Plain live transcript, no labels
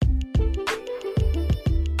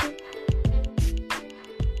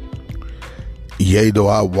Yea, though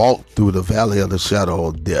I walk through the valley of the shadow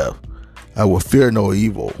of death, I will fear no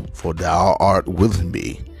evil, for thou art with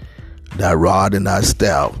me. Thy rod and thy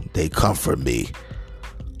staff, they comfort me.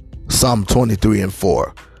 Psalm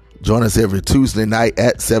 23:4. Join us every Tuesday night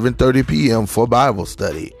at 7:30 p.m. for Bible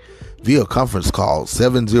study via conference call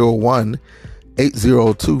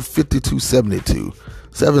 701-802-5272.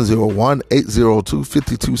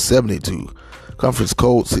 701-802-5272. Conference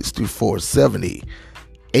code 62470.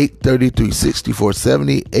 833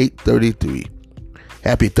 6470 833.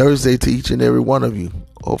 Happy Thursday to each and every one of you.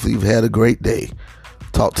 Hopefully you've had a great day.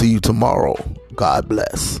 Talk to you tomorrow. God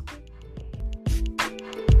bless.